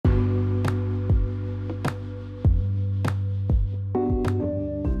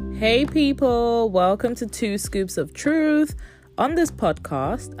Hey people, welcome to Two Scoops of Truth. On this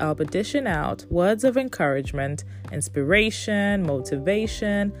podcast, I'll be dishing out words of encouragement, inspiration,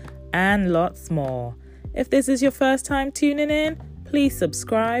 motivation, and lots more. If this is your first time tuning in, please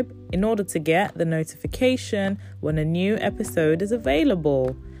subscribe in order to get the notification when a new episode is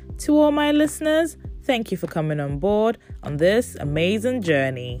available. To all my listeners, thank you for coming on board on this amazing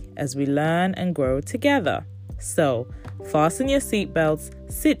journey as we learn and grow together. So, fasten your seatbelts,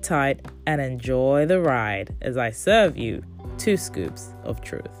 sit tight, and enjoy the ride as I serve you two scoops of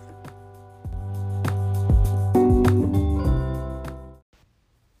truth.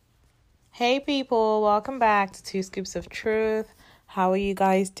 Hey people, welcome back to Two Scoops of Truth. How are you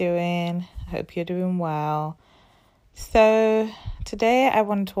guys doing? I hope you're doing well. So, today I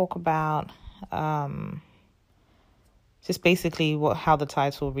want to talk about just basically how the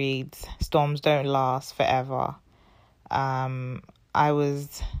title reads, Storms Don't Last Forever. I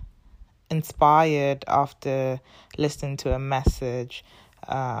was inspired after listening to a message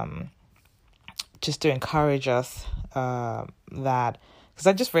just to encourage us that, because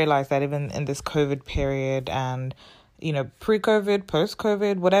I just realized that even in this COVID period and, pre-COVID,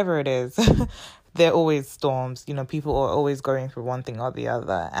 post-COVID, whatever it is, there are always storms. People are always going through one thing or the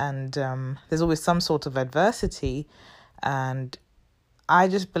other, and there's always some sort of adversity. And I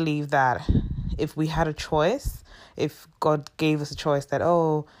just believe that if we had a choice, if God gave us a choice that,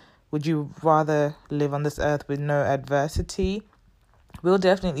 would you rather live on this earth with no adversity? We'll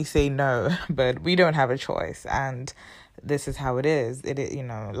definitely say no, but we don't have a choice. And this is how it is.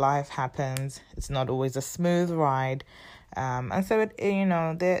 Life happens. It's not always a smooth ride. And so,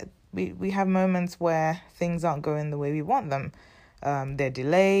 we have moments where things aren't going the way we want them. There are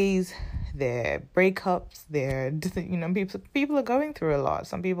delays, there are breakups, people are going through a lot.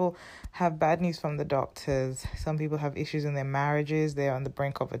 Some people have bad news from the doctors. Some people have issues in their marriages. They're on the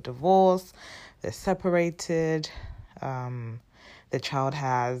brink of a divorce. They're separated. The child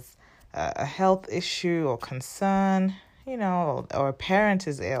has a health issue or concern, or a parent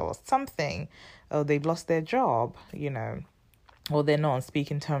is ill or something. Or they've lost their job, or they're not on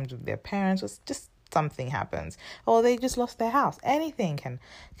speaking terms with their parents. It's just something happens, or they just lost their house. Anything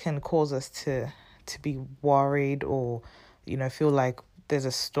can cause us to be worried or feel like there's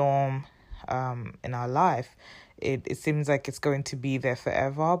a storm in our life. It seems like it's going to be there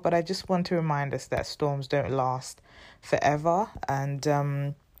forever, but I just want to remind us that storms don't last forever,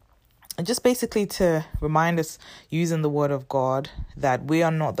 and just basically to remind us, using the word of God, that we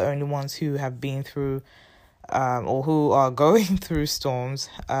are not the only ones who have been through or who are going through storms.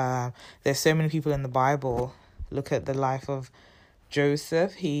 There's so many people in the Bible. Look at the life of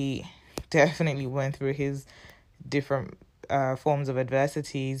Joseph. He definitely went through his different forms of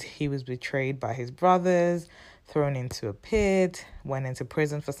adversities. He was betrayed by his brothers, thrown into a pit, went into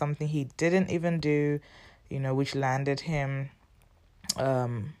prison for something he didn't even do, which landed him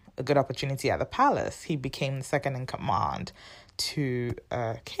a good opportunity at the palace. He became the second in command to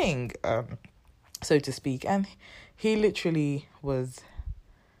a king, so to speak. And he literally was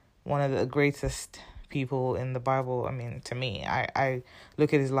one of the greatest people in the Bible. I mean, to me, I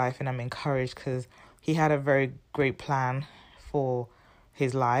look at his life and I'm encouraged because he had a very great plan for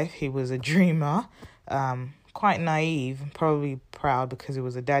his life. He was a dreamer, quite naive, probably proud because he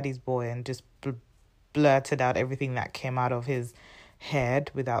was a daddy's boy, and just blurted out everything that came out of his head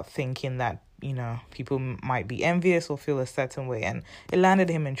without thinking that, people might be envious or feel a certain way, and it landed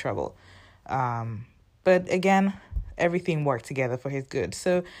him in trouble. But again, everything worked together for his good.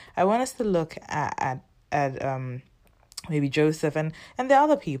 So I want us to look at maybe Joseph and there are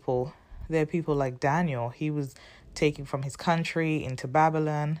other people. There are people like Daniel. He was taken from his country into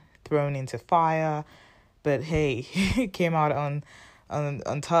Babylon, thrown into fire, but hey, he came out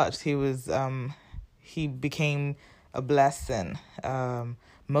untouched. He became a blessing.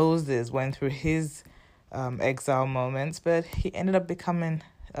 Moses went through his exile moments, but he ended up becoming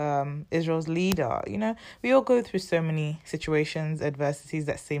Israel's leader. We all go through so many situations, adversities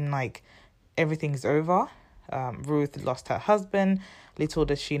that seem like everything's over. Ruth lost her husband. Little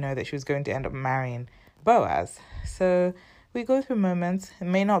does she know that she was going to end up marrying Boaz. So we go through moments. It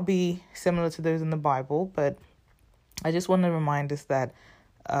may not be similar to those in the Bible, but I just want to remind us that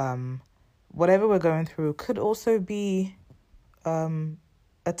whatever we're going through could also be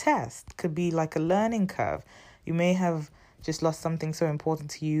a test, could be like a learning curve. You may have just lost something so important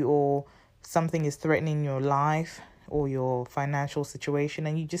to you, or something is threatening your life or your financial situation,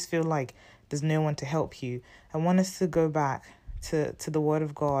 and you just feel like there's no one to help you. I want us to go back to the Word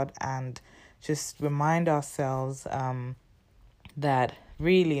of God and just remind ourselves that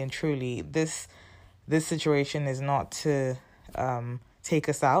really and truly this situation is not to take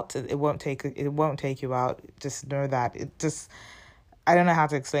us out. It won't take you out. Just know that I don't know how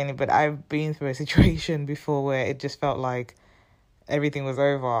to explain it, but I've been through a situation before where it just felt like everything was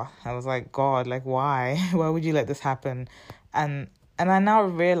over. I was like, God, like, why? Why would you let this happen? And I now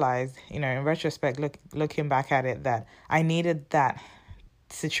realize, in retrospect, looking back at it, that I needed that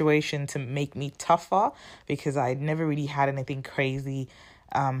situation to make me tougher, because I never really had anything crazy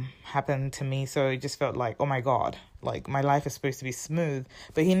happen to me. So it just felt like, oh my God, like my life is supposed to be smooth.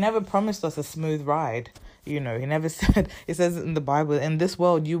 But he never promised us a smooth ride. He never said, it says in the Bible, in this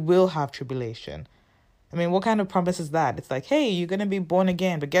world you will have tribulation. I mean, what kind of promise is that? It's like, hey, you're going to be born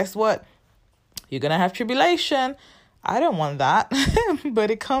again, but guess what? You're going to have tribulation. I don't want that,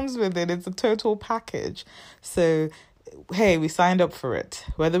 but it comes with it. It's a total package. So, hey, we signed up for it.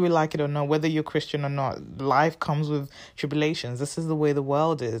 Whether we like it or not, whether you're Christian or not, life comes with tribulations. This is the way the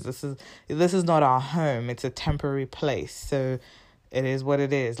world is. This is not our home. It's a temporary place. So it is what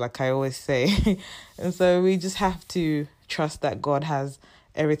it is, like I always say. And so we just have to trust that God has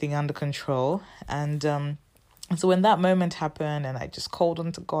everything under control. And so when that moment happened and I just called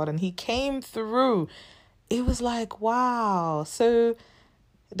on to God and he came through, it was like, wow. So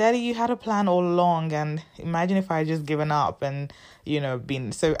Daddy, you had a plan all along. And imagine if I had just given up and,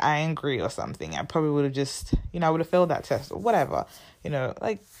 been so angry or something. I probably would have just, I would have failed that test or whatever.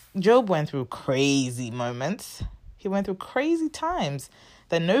 Like Job went through crazy moments. He went through crazy times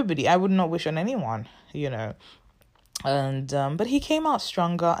that I would not wish on anyone, And but he came out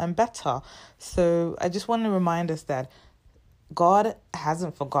stronger and better. So I just want to remind us that God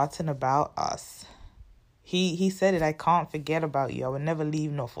hasn't forgotten about us. He said it, I can't forget about you. I will never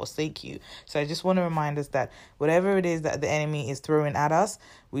leave nor forsake you. So I just want to remind us that whatever it is that the enemy is throwing at us,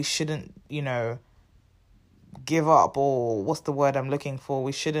 we shouldn't, give up, or what's the word I'm looking for?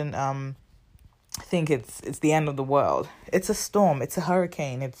 We shouldn't think it's the end of the world. It's a storm, it's a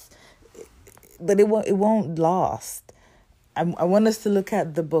hurricane, but it won't last. I want us to look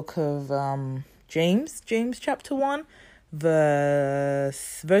at the book of James chapter 1,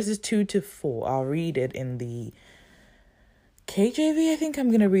 verses 2 to 4. I'll read it in the KJV. I think I'm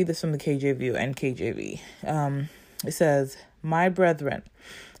going to read this from the KJV or NKJV. It says, "My brethren,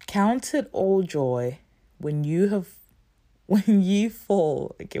 count it all joy when you have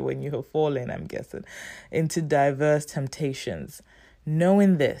fallen, I'm guessing, into diverse temptations,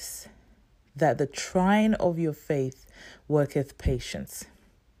 knowing this, that the trying of your faith worketh patience."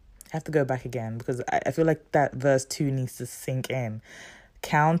 I have to go back again because I feel like that verse 2 needs to sink in.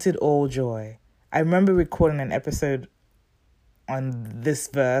 Count it all joy. I remember recording an episode on this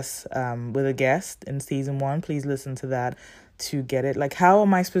verse with a guest in season 1. Please listen to that to get it. Like, how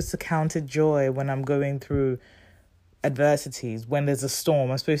am I supposed to count it joy when I'm going through adversities? When there's a storm,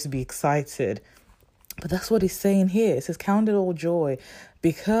 I'm supposed to be excited. But that's what he's saying here. It says, count it all joy,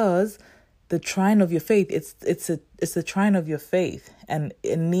 because the trying of your faith, it's the trying of your faith, and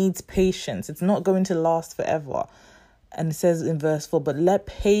it needs patience. It's not going to last forever. And it says in verse 4, "But let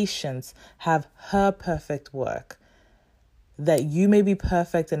patience have her perfect work, that you may be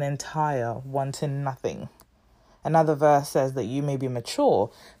perfect and entire, wanting nothing." Another verse says that you may be mature.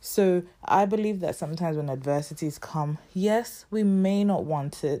 So I believe that sometimes when adversities come, yes, we may not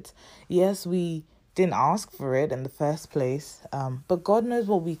want it. Yes, we didn't ask for it in the first place. But God knows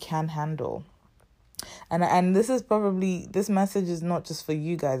what we can handle. And this message is not just for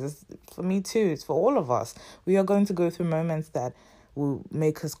you guys. It's for me too. It's for all of us. We are going to go through moments that will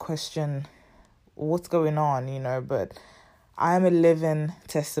make us question what's going on, but I am a living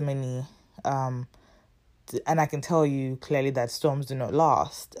testimony. And I can tell you clearly that storms do not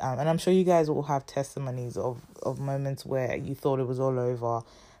last. And I'm sure you guys all have testimonies of moments where you thought it was all over,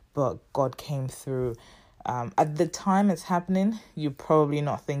 but God came through. At the time it's happening, you're probably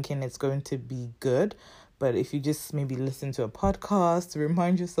not thinking it's going to be good. But if you just maybe listen to a podcast to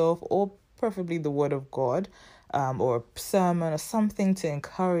remind yourself, or preferably the word of God, or a sermon or something to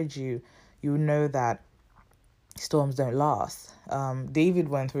encourage you, you know that storms don't last. David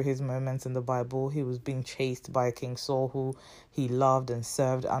went through his moments in the Bible. He was being chased by King Saul, who he loved and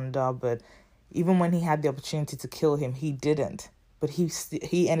served under. But even when he had the opportunity to kill him, he didn't. But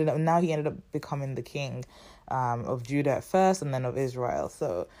he ended up becoming the king of Judah at first, and then of Israel.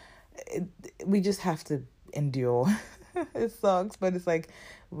 So we just have to endure. It sucks, but it's like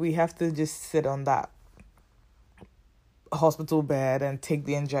we have to just sit on that hospital bed and take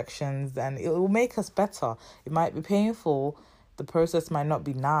the injections, and it will make us better. It might be painful. The process might not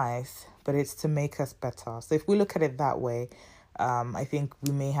be nice, but it's to make us better. So if we look at it that way, I think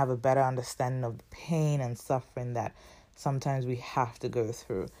we may have a better understanding of the pain and suffering that sometimes we have to go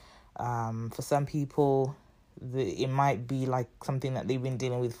through. For some people, It might be like something that they've been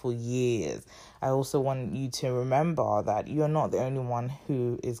dealing with for years. I also want you to remember that you're not the only one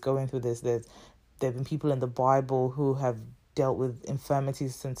who is going through this. There have been people in the Bible who have dealt with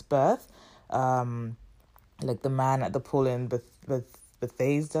infirmities since birth, like the man at the pool in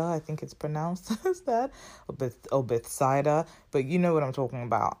Bethesda, I think it's pronounced as that, or Bethsaida, but you know what I'm talking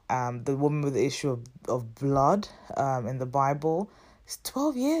about. The woman with the issue of blood in the Bible, it's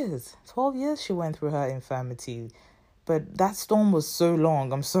 12 years. 12 years she went through her infirmity. But that storm was so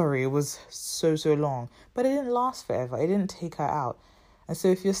long. I'm sorry, it was so long. But it didn't last forever. It didn't take her out. And so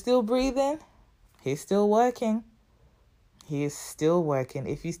if you're still breathing, he's still working. He is still working.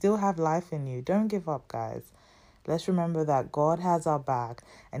 If you still have life in you, don't give up, guys. Let's remember that God has our back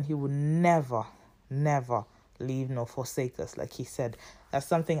and he will never leave nor forsake us, like he said. That's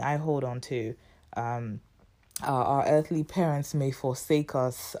something I hold on to. Our earthly parents may forsake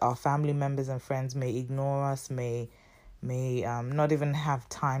us. Our family members and friends may ignore us, may not even have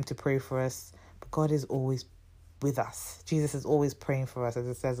time to pray for us. But God is always with us. Jesus is always praying for us, as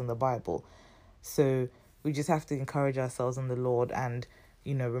it says in the Bible. So we just have to encourage ourselves in the Lord and,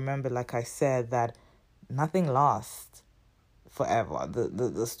 remember, like I said, that nothing lasts forever.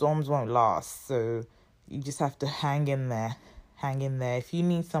 The storms won't last. So you just have to hang in there. If you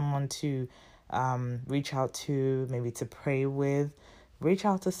need someone to reach out to, maybe to pray with, reach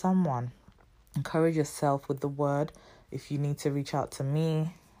out to someone. Encourage yourself with the word. If you need to reach out to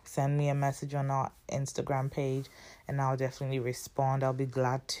me, send me a message on our Instagram page and I'll definitely respond. I'll be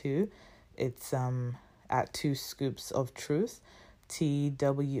glad to. It's at 2 Scoops of Truth,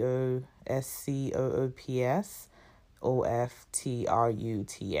 TWOSCOOPS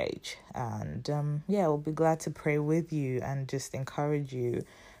OFTRUTH. And we'll be glad to pray with you and just encourage you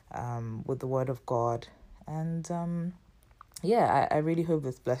with the word of God. And I really hope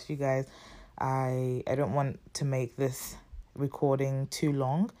this blessed you guys. I don't want to make this recording too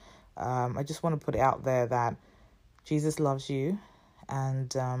long. I just want to put it out there that Jesus loves you, and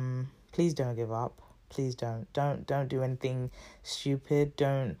please don't give up. Please don't do anything stupid.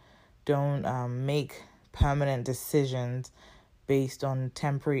 Don't make permanent decisions based on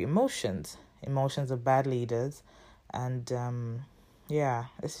temporary emotions. Emotions are bad leaders, and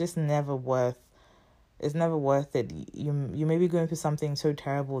it's just never worth. It's never worth it. You may be going through something so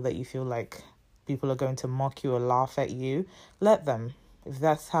terrible that you feel like people are going to mock you or laugh at you. Let them. If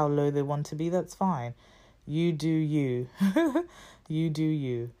that's how low they want to be, that's fine. You do you. You do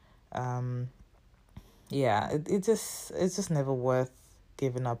you. It's just never worth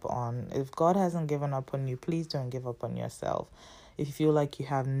giving up on. If God hasn't given up on you, please don't give up on yourself. If you feel like you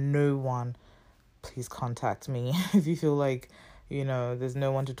have no one, please contact me. If you feel like, there's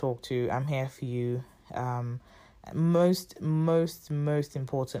no one to talk to, I'm here for you. Most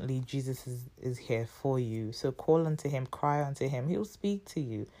importantly, Jesus is here for you. So call unto him, cry unto him. He'll speak to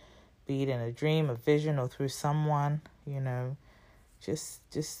you, be it in a dream, a vision, or through someone.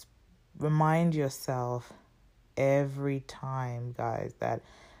 Just remind yourself every time, guys, that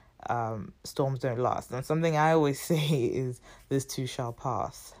storms don't last. And something I always say is, this too shall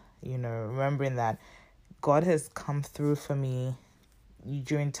pass. Remembering that God has come through for me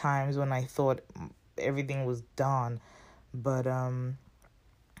during times when I thought everything was done, but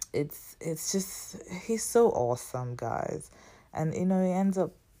it's just, he's so awesome, guys. And he ends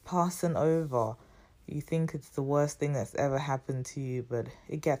up passing over. You think it's the worst thing that's ever happened to you, but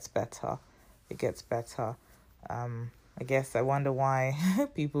it gets better. I guess I wonder why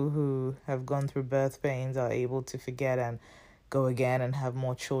people who have gone through birth pains are able to forget and go again and have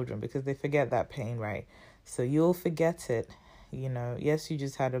more children, because they forget that pain, right? So you'll forget it. Yes, you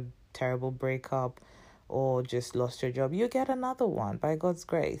just had a terrible breakup or just lost your job. You get another one by God's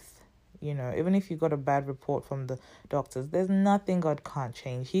grace. Even if you got a bad report from the doctors, there's nothing God can't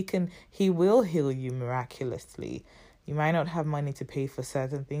change. He will heal you miraculously. You might not have money to pay for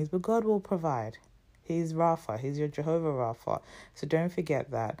certain things, but God will provide. He's Rapha. He's your Jehovah Rapha. So don't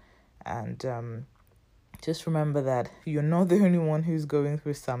forget that. And just remember that you're not the only one who's going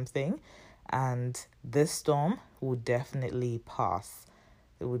through something. And this storm will definitely pass.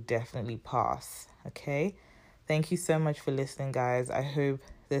 It will definitely pass. Okay? Thank you so much for listening, guys. I hope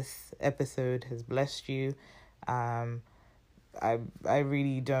this episode has blessed you. I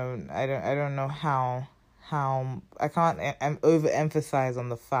really don't know how I can't overemphasize on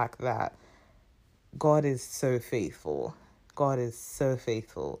the fact that God is so faithful. God is so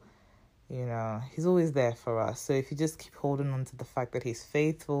faithful. He's always there for us. So if you just keep holding on to the fact that he's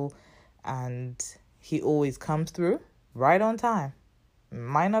faithful and he always comes through right on time. It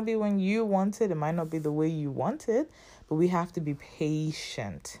might not be when you want it. It might not be the way you want it, but we have to be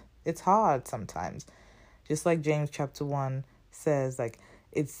patient. It's hard sometimes. Just like James chapter 1 says, like,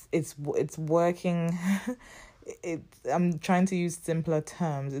 it's working. I'm trying to use simpler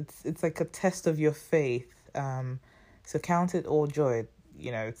terms. It's like a test of your faith. So count it all joy.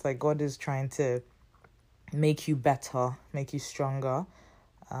 It's like God is trying to make you better, make you stronger.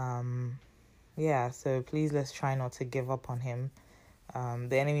 So please, let's try not to give up on him.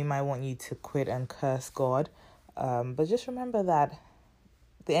 The enemy might want you to quit and curse God, but just remember that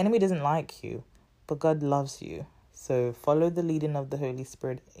the enemy doesn't like you, but God loves you. So follow the leading of the Holy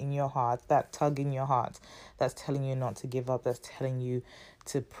Spirit in your heart, that tug in your heart that's telling you not to give up, that's telling you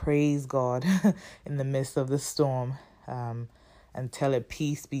to praise God in the midst of the storm, and tell it,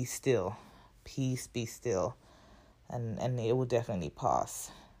 peace be still, and it will definitely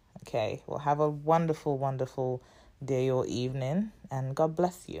pass. Okay, well, have a wonderful, wonderful day or evening, and God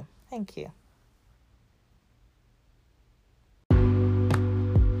bless you. Thank you.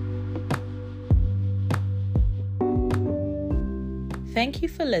 Thank you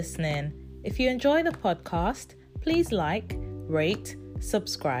for listening. If you enjoy the podcast, please like, rate,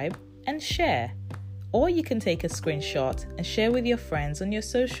 subscribe, and share. Or you can take a screenshot and share with your friends on your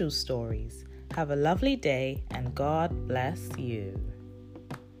social stories. Have a lovely day, and God bless you.